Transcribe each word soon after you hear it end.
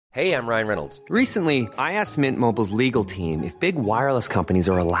Hey, I'm Ryan Reynolds. Recently, I asked Mint Mobile's legal team if big wireless companies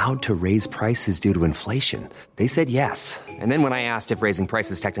are allowed to raise prices due to inflation. They said yes. And then when I asked if raising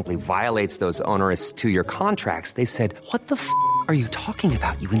prices technically violates those onerous two-year contracts, they said, "What the are you talking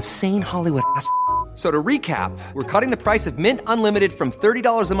about, you insane Hollywood ass?" So to recap, we're cutting the price of Mint Unlimited from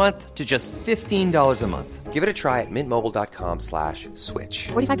 $30 a month to just $15 a month. Give it a try at mintmobile.com/switch.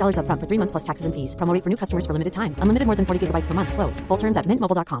 $45 up front for 3 months plus taxes and fees. Promo rate for new customers for limited time. Unlimited more than 40 gigabytes per month. Slows full terms at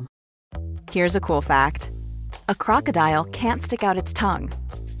mintmobile.com. Here's a cool fact. A crocodile can't stick out its tongue.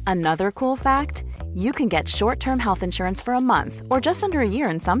 Another cool fact, you can get short-term health insurance for a month or just under a year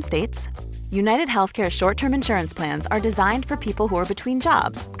in some states. United Healthcare short-term insurance plans are designed for people who are between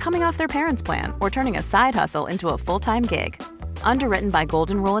jobs, coming off their parents' plan, or turning a side hustle into a full-time gig. Underwritten by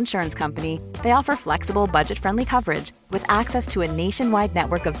Golden Rule Insurance Company, they offer flexible, budget-friendly coverage with access to a nationwide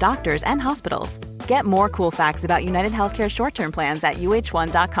network of doctors and hospitals. Get more cool facts about United Healthcare short-term plans at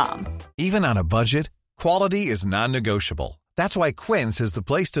uh1.com. Even on a budget, quality is non-negotiable. That's why Quince is the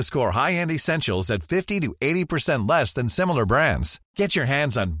place to score high-end essentials at 50 to 80% less than similar brands. Get your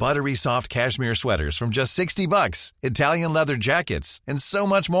hands on buttery soft cashmere sweaters from just $60, Italian leather jackets, and so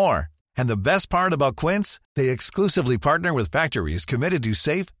much more. And the best part about Quince, they exclusively partner with factories committed to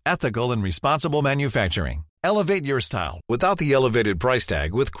safe, ethical, and responsible manufacturing. Elevate your style without the elevated price tag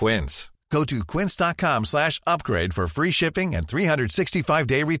with Quince. Go to quince.com/upgrade for free shipping and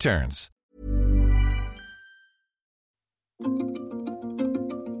 365-day returns.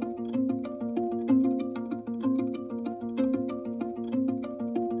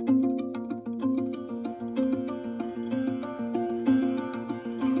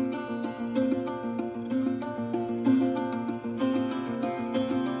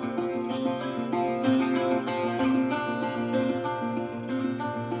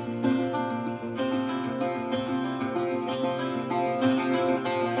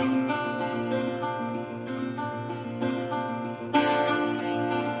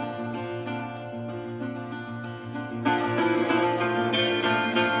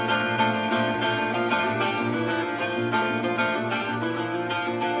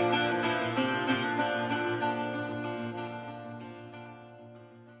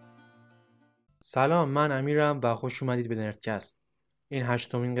 سلام، من امیرم و خوش اومدید به نردکست. این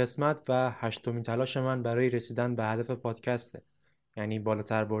 8مین قسمت و 8مین تلاش من برای رسیدن به هدف پادکسته، یعنی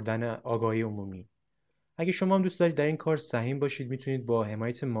بالاتر بردن آگاهی عمومی. اگه شما هم دوست دارید در این کار سهیم باشید، میتونید با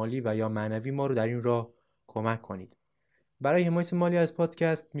حمایت مالی و یا معنوی ما رو در این راه کمک کنید. برای حمایت مالی از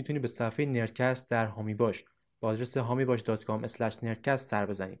پادکست میتونید به صفحه نردکست در هامی باش با آدرس hamibash.com/nerdcast سر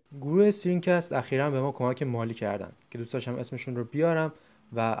بزنید. گروه استرینگکست اخیراً به ما کمک مالی کردن که دوست داشتم اسمشون رو بیارم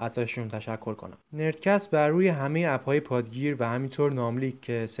و ازشون تشکر کنم. نردکست بر روی همه اپ‌های پادگیر و همینطور ناملیک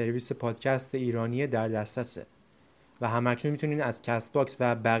که سرویس پادکست ایرانی در دسترسه و همکنون میتونید از کست باکس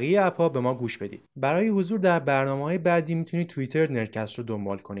و بقیه اپ‌ها به ما گوش بدید. برای حضور در برنامه‌های بعدی میتونید توییتر نردکست رو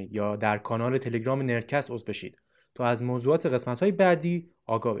دنبال کنید یا در کانال تلگرام نردکست عضو بشید تا از موضوعات قسمت‌های بعدی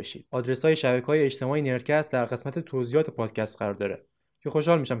آگاه بشید. آدرس‌های شبکه‌های اجتماعی نردکست در قسمت توضیحات پادکست قرار داره که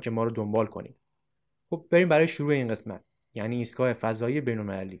خوشحال میشم که ما رو دنبال کنید. خب بریم برای شروع این قسمت، یعنی ایستگاه فضایی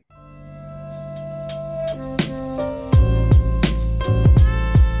بین‌المللی.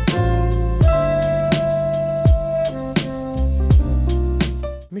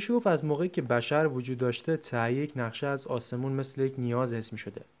 میشه گفت از موقعی که بشر وجود داشته تهیه یک نقشه از آسمون مثل یک نیاز حس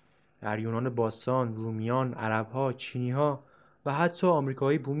می‌شده. در یونان باستان، رومیان، عرب‌ها، چینی‌ها و حتی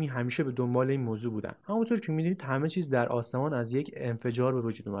آمریکایی بومی همیشه به دنبال این موضوع بودن. همونطور که می‌دونید همه چیز در آسمان از یک انفجار به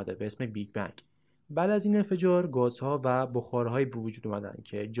وجود اومده به اسم بیگ بنگ. بعد از این انفجار گازها و بخارهای به وجود اومدن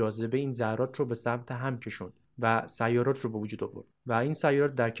که جاذبه این ذرات رو به سمت هم کشوند و سیارات رو به وجود آورد و این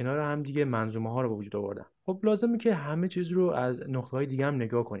سیارات در کنار هم دیگه منظومه‌ها رو به وجود آوردن. خب لازمه که همه چیز رو از نقطه‌های دیگه هم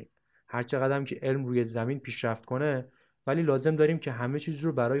نگاه کنیم. هر چقدر هم که علم روی زمین پیشرفت کنه، ولی لازم داریم که همه چیز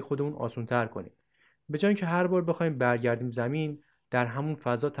رو برای خودمون آسان‌تر کنیم. به جای اینکه هر بار بخوایم برگردیم زمین، در همون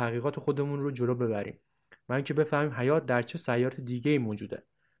فضا تحقیقات خودمون رو جلو ببریم و اینکه بفهمیم حیات در چه سیارات دیگه‌ای موجوده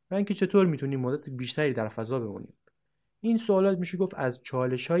و اینکه چطور میتونیم مدت بیشتری در فضا بمونیم. این سوالات میشه گفت از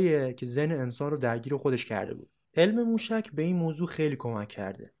چالش‌هایی که ذهن انسان رو درگیر خودش کرده بود. علم موشک به این موضوع خیلی کمک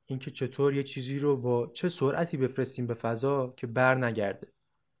کرده. اینکه چطور یه چیزی رو با چه سرعتی بفرستیم به فضا که بر نگرده.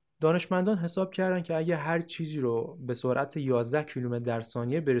 دانشمندان حساب کردن که اگه هر چیزی رو به سرعت 11 کیلومتر در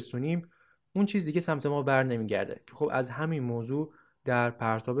ثانیه برسونیم، اون چیز دیگه سمت ما بر نمیگرده. که خب از همین موضوع در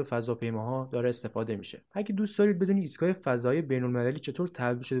پرتاب فضاپیماها داره استفاده میشه. اگه دوست دارید بدونید ایستگاه فضایی بین‌المللی چطور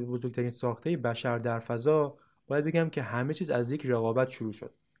تبدیل شده به بزرگترین ساخته بشر در فضا، باید بگم که همه چیز از یک رقابت شروع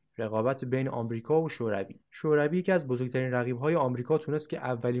شد. رقابت بین آمریکا و شوروی. شوروی یکی از بزرگترین رقیب‌های آمریکا تونست که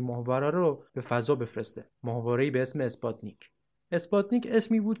اولین ماهواره رو به فضا بفرسته. ماهواره‌ای به اسم اسپاتنیک. اسپاتنیک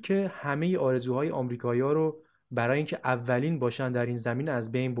اسمی بود که همه آرزوهای آمریکایی‌ها رو برای اینکه اولین باشن در این زمین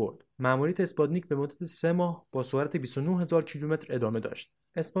از بین برد. مأموریت اسپاتنیک به مدت 3 ماه با سرعت 29000 کیلومتر ادامه داشت.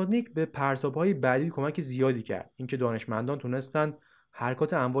 اسپاتنیک به پرتاب‌های بعدی کمک زیادی کرد. اینکه دانشمندان تونستن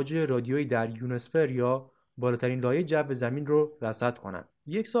حرکات امواج رادیویی در یونوسفر یا بالاترین لایه جو زمین رو رصد کنن.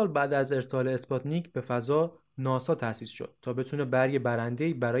 1 سال بعد از ارسال اسپاتنیک به فضا، ناسا تأسیس شد تا بتونه برگ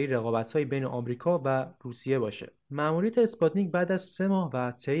برنده‌ای برای رقابت‌های بین آمریکا و روسیه باشه. مأموریت اسپاتنیک بعد از 3 ماه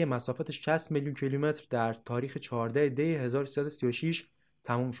و طی مسافت 60 میلیون کیلومتر در تاریخ 14 دی 1336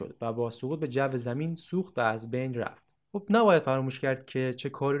 تموم شد و با سقوط به جو زمین سوخت و از بین رفت. خب نباید فراموش کرد که چه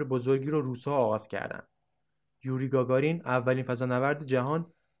کار بزرگی رو روس‌ها آغاز کردن. یوری گاگارین، اولین فضانورد جهان،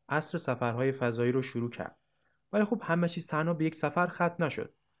 عصر سفرهای فضایی رو شروع کرد. ولی خب همه چیز تنها به یک سفر ختم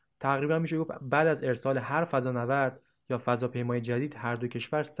نشد. تقریبا میشه گفت بعد از ارسال هر فضانورد یا فضاپیمای جدید، هر دو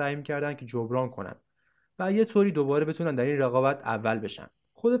کشور سعی می‌کردن که جبران کنن و یه طوری دوباره بتونن در این رقابت اول بشن.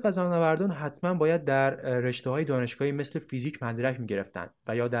 خود فضانوردان حتما باید در رشته‌های دانشگاهی مثل فیزیک مدرک می‌گرفتن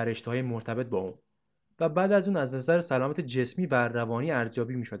و یا در رشته‌های مرتبط با اون و بعد از اون از نظر سلامت جسمی و روانی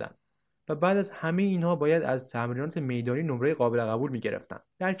ارزیابی می‌شدن و بعد از همه اینها باید از تمرینات میدانی نمره قابل قبول می‌گرفتن.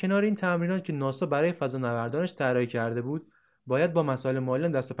 در کنار این تمرینات که ناسا برای فضانوردانش طراحی کرده بود، باید با مسائل مالی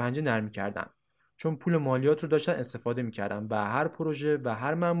دست و پنجه نرم می‌کردن، چون پول مالیات رو داشتن استفاده می‌کردن و هر پروژه و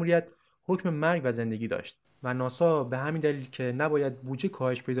هر مأموریت حکم مرگ و زندگی داشت و ناسا به همین دلیل که نباید بودجه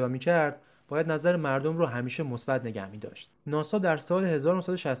کاهش پیدا می‌کرد، باید نظر مردم رو همیشه مثبت نگه می‌داشت. ناسا در سال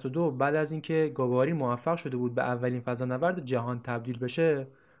 1962 بعد از اینکه گاگارین موفق شده بود به اولین فضانورد جهان تبدیل بشه،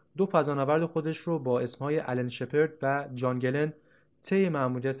 2 فضانورد خودش رو با اسمهای آلن شپرد و جان گلن طی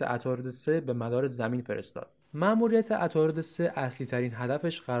مأموریت عطارد 3 به مدار زمین فرستاد. مأموریت عطارد 3 اصلی ترین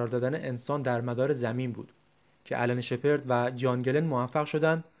هدفش قرار دادن انسان در مدار زمین بود که آلن شپرد و جان گلن موفق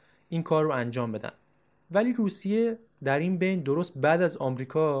شدن این کار رو انجام بدن. ولی روسیه در این بین درست بعد از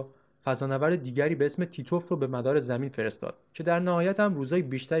آمریکا فضانورد دیگری به اسم تیتوف رو به مدار زمین فرستاد که در نهایت هم روزای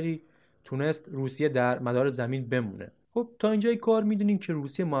بیشتری تونست روسیه در مدار زمین بمونه. خب تا اینجای کار میدونیم که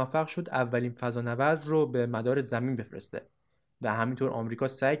روسیه موفق شد اولین فضانورد رو به مدار زمین بفرسته و همینطور آمریکا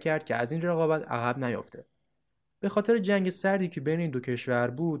سعی کرد که از این رقابت عقب نیافته. به خاطر جنگ سردی که بین این دو کشور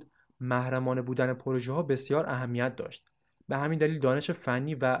بود، محرمانه بودن پروژه ها بسیار اهمیت داشت. به همین دلیل دانش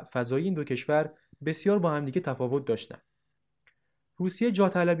فنی و فضایی این دو کشور بسیار با همدیگه تفاوت داشتن. روسیه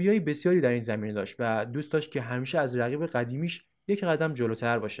جاطلبی‌های بسیاری در این زمینه داشت و دوست داشت که همیشه از رقیب قدیمیش یک قدم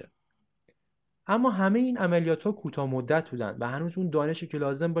جلوتر باشه. اما همه این عملیات‌ها کوتاه مدت بودن و هنوز اون دانشی که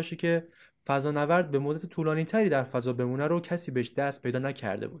لازم باشه که فضانورد به مدت طولانی‌تری در فضا بمونه رو کسی بهش دست پیدا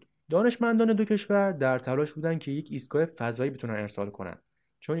نکرده بود. دانشمندان دو کشور در تلاش بودن که یک ایستگاه فضایی بتونن ارسال کنن،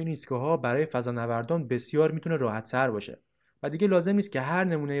 چون این ایستگاه‌ها برای فضانوردان بسیار میتونه راحت‌تر باشه و دیگه لازم نیست که هر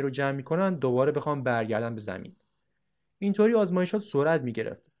نمونه‌ای رو جمع می‌کنن دوباره بخوام برگردن به زمین. اینطوری آزمایشات سرعت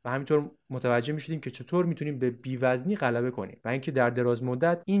می‌گرفت و همینطور متوجه می‌شدیم که چطور میتونیم به بی‌وزنی غلبه کنیم و اینکه در دراز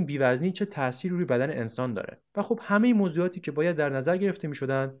مدت این بی‌وزنی چه تأثیری روی بدن انسان داره. و خب همه این موضوعاتی که باید در نظر گرفته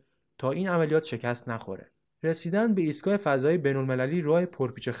می‌شدن تا این عملیات شکست نخوره. رسیدن به ایستگاه فضایی بین‌المللی راه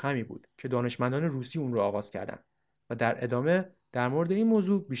پرپیچ و خمی بود که دانشمندان روسی اون رو آغاز کردند و در ادامه در مورد این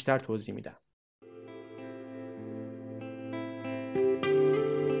موضوع بیشتر توضیح میدم.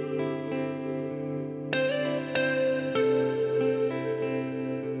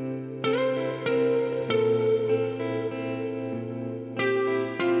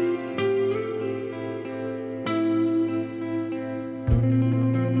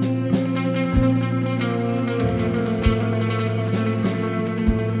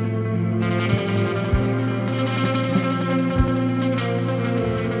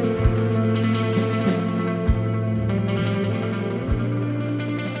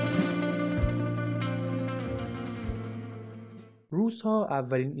 روس‌ها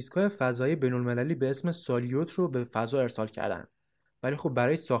اولین ایستگاه فضایی بین‌المللی به اسم سالیوت رو به فضا ارسال کردند. ولی خب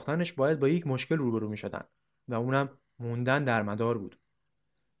برای ساختنش باید با یک مشکل روبرو می‌شدن و اونم موندن در مدار بود.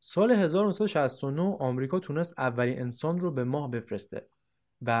 سال 1969 آمریکا تونست اولین انسان رو به ماه بفرسته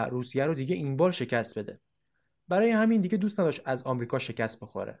و روسیه رو دیگه این بار شکست بده. برای همین دیگه دوست نداشت از آمریکا شکست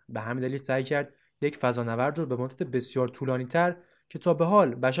بخوره. به همین دلیل سعی کرد یک فضانورد رو به مدت بسیار طولانی‌تر که تا به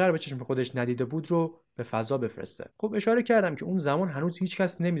حال بشر به چشم خودش ندیده بود رو به فضا بفرسته. خب اشاره کردم که اون زمان هنوز هیچ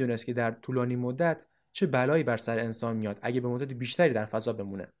کس نمیدونست که در طولانی مدت چه بلایی بر سر انسان میاد اگه به مدت بیشتری در فضا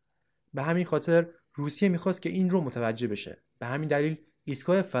بمونه. به همین خاطر روسیه میخواست که این رو متوجه بشه. به همین دلیل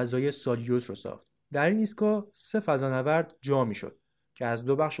ایستگاه فضایی سالیوت رو ساخت. در این ایستگاه 3 فضانورد جا میشد که از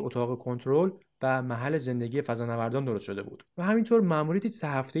 2 بخش اتاق کنترل و محل زندگی فضانوردان درست شده بود و همینطور مأموریتی 3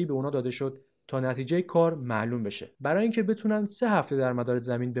 هفته‌ای به اونا داده شد تا نتیجه کار معلوم بشه. برای اینکه بتونن 3 هفته در مدار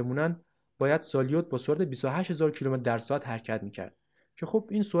زمین بمونن، باید سالیوت با سرعت 28000 کیلومتر در ساعت حرکت میکرد که خب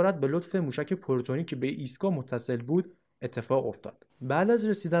این سرعت به لطف موشک پروتونی که به ایستگاه متصل بود اتفاق افتاد. بعد از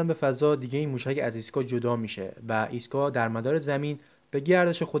رسیدن به فضا دیگه این موشک از ایستگاه جدا میشه و ایستگاه در مدار زمین به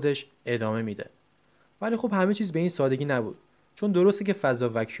گردش خودش ادامه میده. ولی خب همه چیز به این سادگی نبود، چون درسته که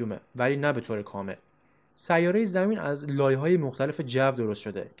فضا وکیومه ولی نه به طور کامل. سیاره زمین از لایه‌های مختلف جو درست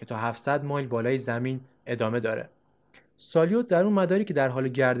شده که تا 700 مایل بالای زمین ادامه داره. سالیوت در اون مداری که در حال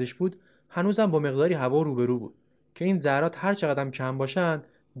گردش بود هنوزم با مقداری هوا روبرو بود که این ذرات هر چقدر کم باشن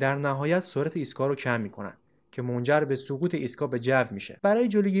در نهایت سرعت ایستگاه رو کم میکنن که منجر به سقوط ایستگاه به جو میشه. برای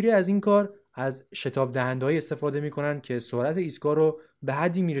جلوگیری از این کار از شتاب دهنده‌ای استفاده میکنن که سرعت ایستگاه رو به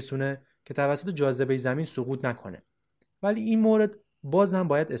حدی میرسونه که توسط جاذبه زمین سقوط نکنه. ولی این مورد باز هم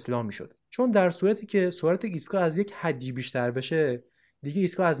باید اصلاح میشد، چون در صورتی که سرعت ایستگاه از یک حدی بیشتر بشه دیگه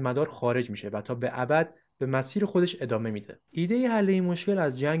ایستگاه از مدار خارج میشه و تا به ابد به مسیر خودش ادامه میده. ایده حل این مشکل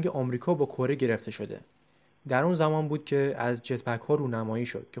از جنگ آمریکا با کره گرفته شده. در اون زمان بود که از جت پک ها رونمایی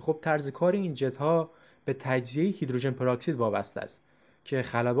شد که خب طرز کار این جت ها به تجزیه هیدروژن پراکسید وابسته است که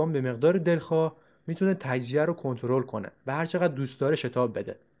خلبان به مقدار دلخواه میتونه تجزیه رو کنترل کنه و هر چقدر دوست داره شتاب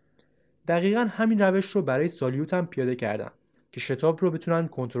بده. دقیقاً همین روش رو برای سالیوت هم پیاده کردن که شتاب رو بتونن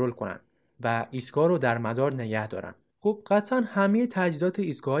کنترل کنن و ایستگاه رو در مدار نگه دارن. خب قطعاً همه تجهیزات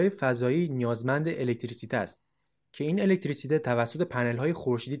ایستگاه‌های فضایی نیازمند الکتریسیته است که این الکتریسیته توسط پنل‌های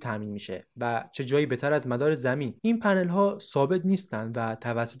خورشیدی تامین میشه و چه جایی بهتر از مدار زمین. این پنل‌ها ثابت نیستن و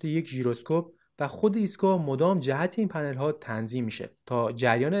توسط یک ژیروسکوپ و خود ایستگاه مدام جهت این پنل‌ها تنظیم میشه تا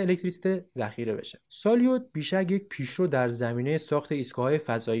جریان الکتریسیته ذخیره بشه. سالیوت بیشک یک پیشرو در زمینه ساخت ایستگاه‌های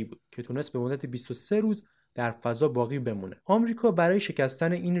فضایی بود که تونست به مدت 23 روز در فضا باقی بمونه. آمریکا برای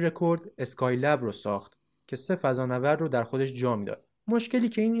شکستن این رکورد اسکایلب رو ساخت که 3 فضانورد رو در خودش جا میداد. مشکلی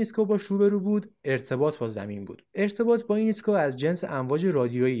که این ایستگاه باش روبرو بود ارتباط با زمین بود. ارتباط با این ایستگاه از جنس امواج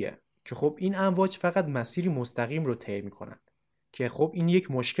رادیوییه که خب این امواج فقط مسیری مستقیم رو طی میکنن که خب این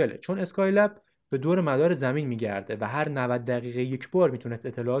یک مشکله، چون اسکایلب به دور مدار زمین میگرده و هر 90 دقیقه یک بار میتونست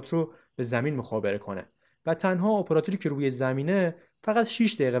اطلاعات رو به زمین مخابره کنه و تنها اپراتوری که روی زمینه فقط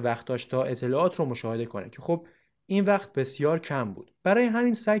 6 دقیقه وقت داشت تا اطلاعات رو مشاهده کنه که خب این وقت بسیار کم بود. برای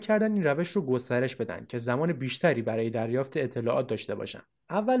همین سعی کردن این روش رو گسترش بدن که زمان بیشتری برای دریافت اطلاعات داشته باشن.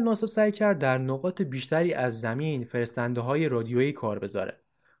 اول ناسا سعی کرد در نقاط بیشتری از زمین فرستنده‌های رادیویی کار بذاره.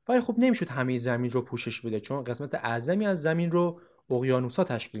 ولی خب نمیشد همه زمین رو پوشش بده، چون قسمت اعظمی از زمین رو اقیانوس‌ها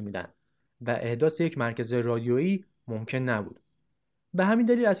تشکیل میدن و احداث یک مرکز رادیویی ممکن نبود. به همین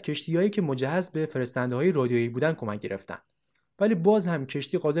دلیل از کشتی‌هایی که مجهز به فرستنده‌های رادیویی بودن کمک گرفتن. ولی باز هم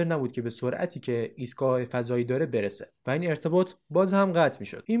کشتی قادر نبود که به سرعتی که ایستگاه فضایی داره برسه و این ارتباط باز هم قطع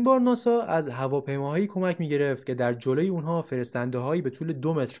میشد. این بار ناسا از هواپیماهایی کمک میگرفت که در جلوی اونها فرستنده‌هایی به طول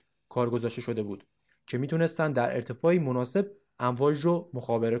 2 متر کار گذاشته شده بود که میتونستن در ارتفاعی مناسب امواج رو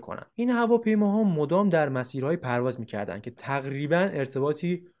مخابره کنن. این هواپیماها مدام در مسیرهای پرواز میکردن که تقریباً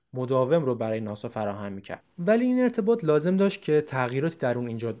ارتباطی مداوم رو برای ناسا فراهم میکرد. ولی این ارتباط لازم داشت که تغییراتی در اون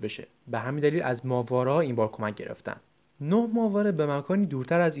ایجاد بشه. به همین دلیل از ماوره‌ها این بار کمک گرفتن. 9 ماوره به مکانی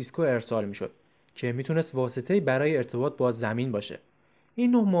دورتر از ایستگاه ارسال میشد که میتونست واسطه‌ای برای ارتباط با زمین باشه.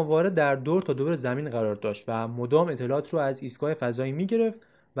 این 9 ماوره در دور تا دور زمین قرار داشت و مدام اطلاعات رو از ایستگاه فضایی میگرفت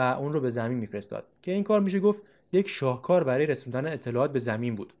و اون رو به زمین میفرستاد که این کار میشه گفت یک شاهکار برای رسوندن اطلاعات به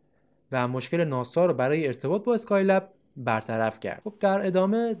زمین بود و مشکل ناسا رو برای ارتباط با اسکایلب برطرف کرد. خب در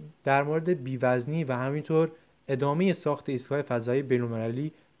ادامه در مورد بی‌وزنی و همینطور ادامه ساخت ایستگاه فضایی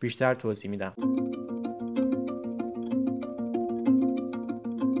بین‌المللی بیشتر توضیح میدم.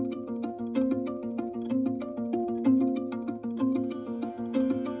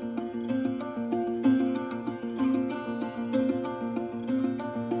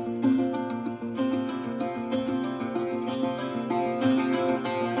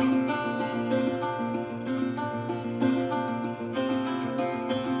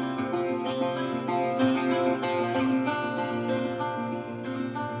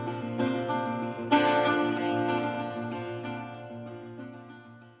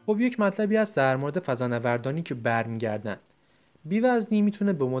 خب یک مطلبی هست در مورد فضانوردانی که برمیگردن. بی‌وزنی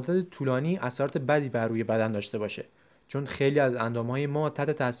میتونه به مدت طولانی اثرات بدی بر روی بدن داشته باشه، چون خیلی از اندامهای ما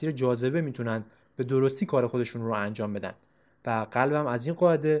تحت تاثیر جاذبه میتونن به درستی کار خودشون رو انجام بدن و قلبم از این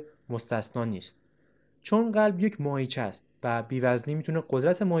قاعده مستثنا نیست، چون قلب یک ماهیچه است و بی‌وزنی میتونه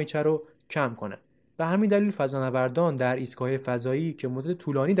قدرت ماهیچه رو کم کنه. به همین دلیل فضانوردان در ایستگاه فضایی که مدت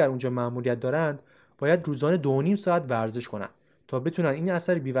طولانی در اونجا مأموریت دارند باید روزانه 2.5 ساعت ورزش کنن تا بتونن این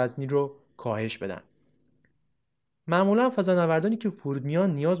اثر بی‌وزنی رو کاهش بدن. معمولا فضانوردانی که فرود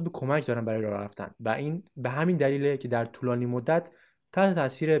میان نیاز به کمک دارن برای راه رفتن و این به همین دلیله که در طولانی مدت تحت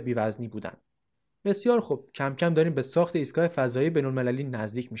تاثیر بی‌وزنی بودن. بسیار خوب، کم کم داریم به ساخت ایستگاه فضایی بین‌المللی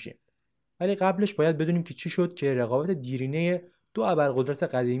نزدیک میشیم ولی قبلش باید بدونیم که چی شد که رقابت دیرینه دو ابرقدرت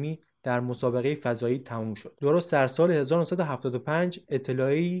قدیمی در مسابقه فضایی تموم شد. درست در سال 1975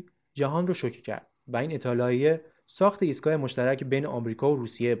 اطلاعیه‌ای جهان رو شوکه کرد و این اطلاعیه ساخت ایستگاه مشترک بین آمریکا و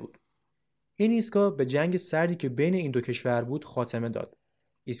روسیه بود. این ایستگاه به جنگ سردی که بین این دو کشور بود خاتمه داد.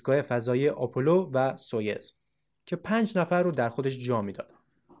 ایستگاه فضایی آپولو و سویوز که 5 نفر رو در خودش جا میداد.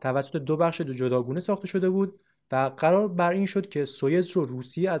 توسط دو بخش دو جداگونه ساخته شده بود و قرار بر این شد که سویوز رو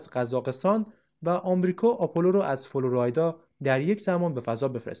روسیه از قزاقستان و آمریکا آپولو رو از فلوریدا در یک زمان به فضا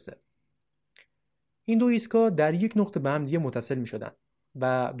بفرسته. این دو ایستگاه در یک نقطه به هم دیگه متصل می‌شدند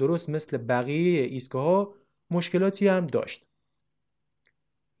و درست مثل بقیه ایستگاه‌ها مشکلاتی هم داشت.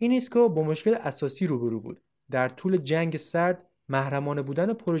 این ایستگاه با مشکل اساسی روبرو بود. در طول جنگ سرد محرمانه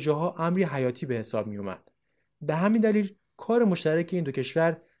بودن پروژه‌ها امری حیاتی به حساب می‌اومد. به همین دلیل کار مشترک این دو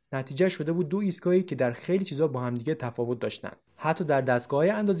کشور نتیجه شده بود دو ایستگاهی که در خیلی چیزا با همدیگه تفاوت داشتند، حتی در دستگاه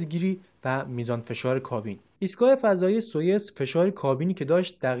اندازه‌گیری و میزان فشار کابین. ایستگاه فضایی سویوز فشار کابینی که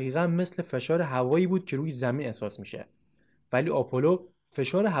داشت دقیقاً مثل فشار هوایی بود که روی زمین احساس میشه، ولی آپولو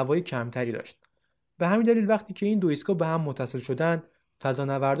فشار هوایی کمتری داشت. به همین دلیل وقتی که این دو ایستگاه به هم متصل شدند،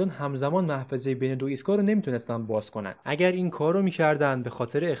 فضانوردان همزمان محفظه بین دو ایستگاه رو نمیتونستن باز کنن. اگر این کار رو میکردن به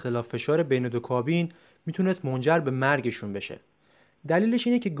خاطر اختلاف فشار بین دو کابین میتونست منجر به مرگشون بشه. دلیلش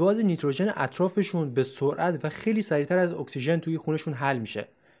اینه که گاز نیتروژن اطرافشون به سرعت و خیلی سریعتر از اکسیژن توی خونشون حل میشه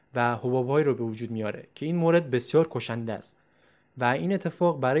و حباب‌هایی رو به وجود میاره که این مورد بسیار کشنده است و این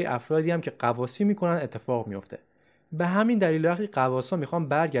اتفاق برای افرادی هم که غواصی میکنن اتفاق میفته. به همین دلیل وقتی غواصا میخوان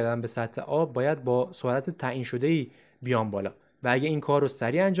برگردن به سطح آب باید با سرعت تعیین شده‌ای بیان بالا و اگه این کار رو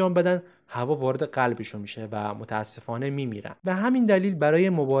سریع انجام بدن هوا وارد قلبشون میشه و متاسفانه میمیرن. به همین دلیل برای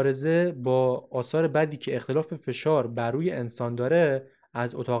مبارزه با آثار بدی که اختلاف فشار بر روی انسان داره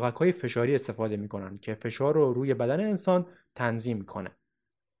از اتاقک‌های فشاری استفاده میکنن که فشار رو روی بدن انسان تنظیم میکنه.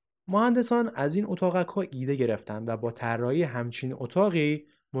 مهندسان از این اتاقک‌ها ایده گرفتن و با طراحی همچین اتاقی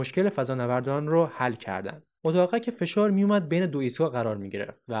مشکل فضانوردان رو حل کردن. اتاقک فشار میومد بین دو ایستگاه قرار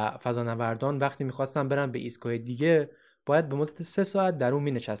میگرفت و فضانوردان وقتی میخواستن برن به ایستگاه دیگه باید به مدت 3 ساعت در اون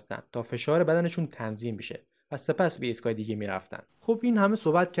مینشستن تا فشار بدنشون تنظیم بشه و سپس به ایستگاه دیگه میرفتن. خب این همه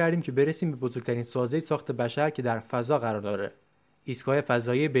صحبت کردیم که برسیم به بزرگترین سازه ساخت بشر که در فضا قرار داره، ایستگاه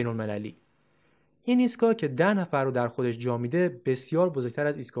فضایی بین‌المللی. این ایستگاه که 10 نفر رو در خودش جا میده بسیار بزرگتر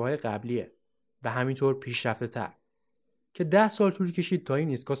از ایستگاه‌های قبلیه و همینطور پیشرفته‌تر که 10 سال طول کشید تا این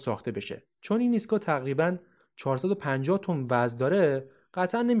ایستگاه ساخته بشه. چون این ایستگاه تقریباً 450 تن وزن داره،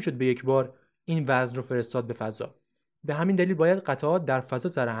 قطعاً نمیشد به یک بار این وزن رو فرستاد به فضا. به همین دلیل باید قطعات در فضا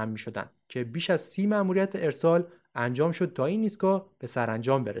سرهم می‌شدن که بیش از 30 مأموریت ارسال انجام شد تا این ایستگاه به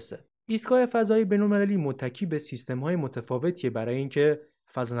سرانجام برسه. ایستگاه فضایی بین‌المللی متکی به سیستم‌های متفاوتیه برای اینکه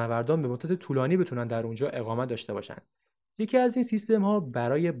فضانوردان به مدت طولانی بتونن در اونجا اقامت داشته باشن. یکی از این سیستم‌ها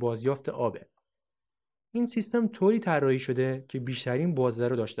برای بازیافت آبه. این سیستم طوری طراحی شده که بیشترین بازده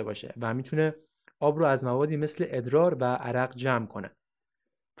رو داشته باشه و میتونه آب رو از موادی مثل ادرار و عرق جمع کنه.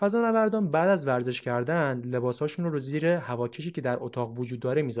 فضانوردان بعد از ورزش کردن لباساشون رو زیر هواکشی که در اتاق وجود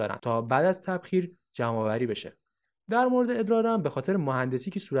داره میذارن تا بعد از تبخیر جمع‌آوری بشه. در مورد ادرار هم به خاطر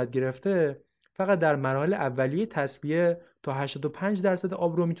مهندسی که صورت گرفته فقط در مراحل اولیه تصفیه تا 85%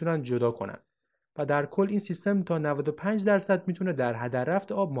 آب رو میتونن جدا کنن و در کل این سیستم تا 95% میتونه در هدر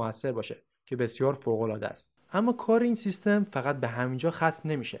رفت آب موثر باشه که بسیار فوق‌العاده است. اما کار این سیستم فقط به همینجا ختم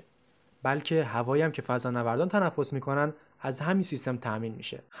نمیشه، بلکه هوایی هم که فضانوردان تنفس میکنن از همین سیستم تامین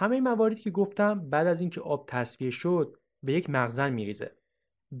میشه. همه این مواردی که گفتم بعد از اینکه آب تصفیه شد به یک مخزن میریزه.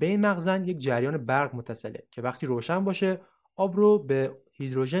 به این مخزن یک جریان برق متصله که وقتی روشن باشه آب رو به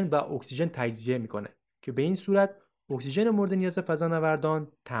هیدروژن و اکسیژن تجزیه میکنه که به این صورت اکسیژن مورد نیاز فضانوردان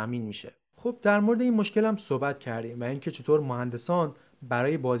تامین میشه. خب در مورد این مشکل هم صحبت کردیم و اینکه چطور مهندسان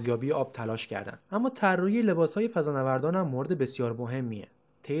برای بازیابی آب تلاش کردن. اما طراحی لباس‌های فضانوردان هم مورد بسیار مهمیه.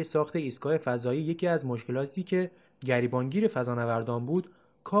 طی ساخت ایستگاه فضایی یکی از مشکلاتی که گریبانگیر فضانوردان بود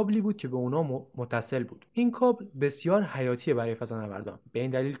کابلی بود که به اونا متصل بود. این کابل بسیار حیاتیه برای فضانوردان به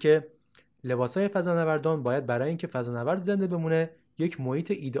این دلیل که لباس‌های فضانوردان باید برای اینکه فضانورد زنده بمونه یک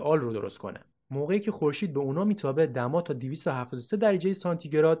محیط ایدئال رو درست کنه. موقعی که خورشید به اونا میتابه دما تا 273 درجه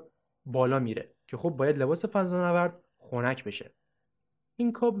سانتیگراد بالا میره که خب باید لباس فضانورد خنک بشه.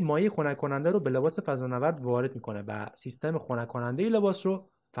 این کابل مایع خنک کننده رو به لباس فضانورد وارد میکنه و سیستم خنک کننده لباس رو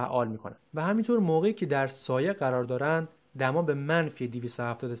فعال میکنه و همینطور موقعی که در سایه قرار دارن دما به منفی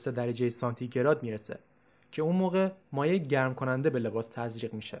 273 درجه سانتیگراد میرسه که اون موقع مایع گرم کننده به لباس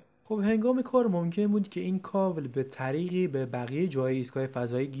تزریق میشه. خب هنگام کار ممکن بود که این کابل به طریقی به بقیه جای ایستگاه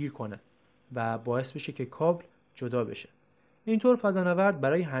فضایی گیر کنه و باعث بشه که کابل جدا بشه. اینطور فضانورد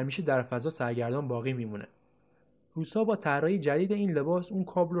برای همیشه در فضا سرگردان باقی میمونه. روس‌ها با طراحی جدید این لباس اون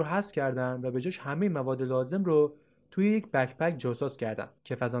کابل رو حذف کردن و به جاش همه مواد لازم رو توی یک بکپک جاساز کردن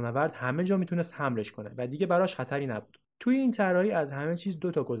که فضانورد همه جا میتونست حملش کنه و دیگه براش خطری نبود. توی این طراحی از همه چیز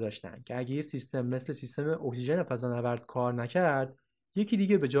 2 تا گذاشتن که اگه یه سیستم مثل سیستم اکسیژن فضانورد کار نکرد، یکی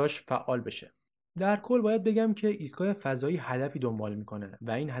دیگه به جاش فعال بشه. در کل باید بگم که ایستگاه فضایی هدفی دنبال میکنه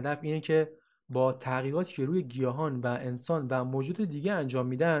و این هدف اینه که با تحقیقاتی که روی گیاهان و انسان و موجود دیگه انجام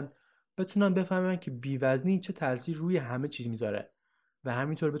میدن بتونن بفهمن که بی‌وزنی چه تأثیر روی همه چیز میذاره و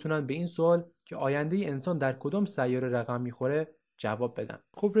همینطور بتونن به این سوال که آینده انسان در کدام سیاره رقم میخوره جواب بدن.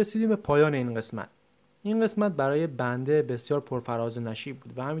 خب رسیدیم به پایان این قسمت. این قسمت برای بنده بسیار پرفراز و نشیب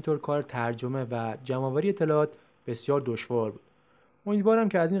بود و همینطور کار ترجمه و جمع‌آوری اطلاعات بسیار دشوار بود. امیدوارم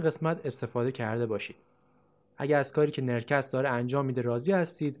که از این قسمت استفاده کرده باشید. اگر از کاری که نرکست داره انجام میده راضی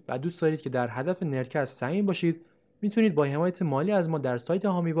هستید و دوست دارید که در هدف نرکست سهیم باشید، میتونید با حمایت مالی از ما در سایت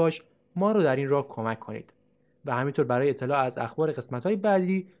هامی باش ما رو در این راه کمک کنید. و همینطور برای اطلاع از اخبار قسمت‌های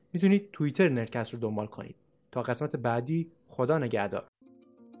بعدی میتونید توییتر نرکست رو دنبال کنید. تا قسمت بعدی، خدا نگهدار.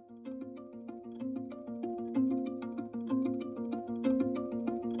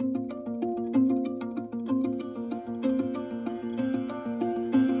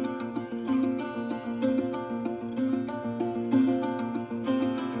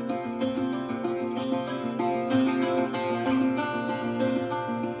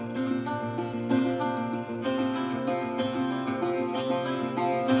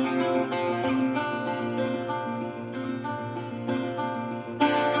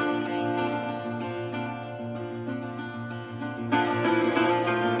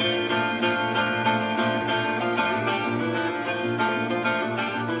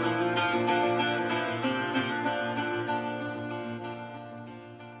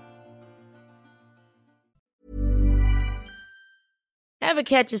 Ever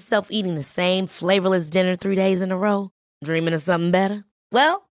catch yourself eating the same flavorless dinner 3 days in a row? Dreaming of something better?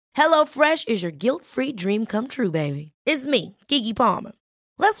 Well, HelloFresh is your guilt-free dream come true, baby. It's me, Keke Palmer.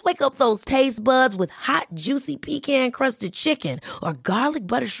 Let's wake up those taste buds with hot, juicy pecan-crusted chicken or garlic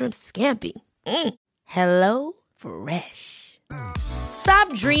butter shrimp scampi. Hello Fresh. Stop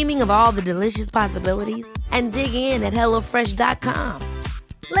dreaming of all the delicious possibilities and dig in at HelloFresh.com.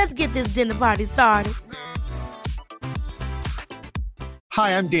 Let's get this dinner party started.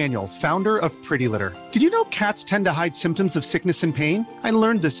 Hi, I'm Daniel, founder of Pretty Litter. Did you know cats tend to hide symptoms of sickness and pain? I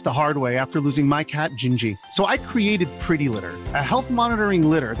learned this the hard way after losing my cat, Gingy. So I created Pretty Litter, a health monitoring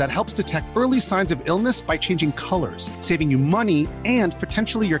litter that helps detect early signs of illness by changing colors, saving you money and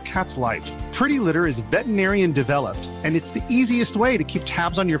potentially your cat's life. Pretty Litter is veterinarian developed, and it's the easiest way to keep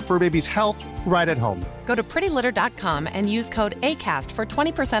tabs on your fur baby's health right at home. Go to prettylitter.com and use code ACAST for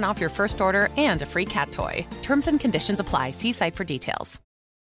 20% off your first order and a free cat toy. Terms and conditions apply. See site for details.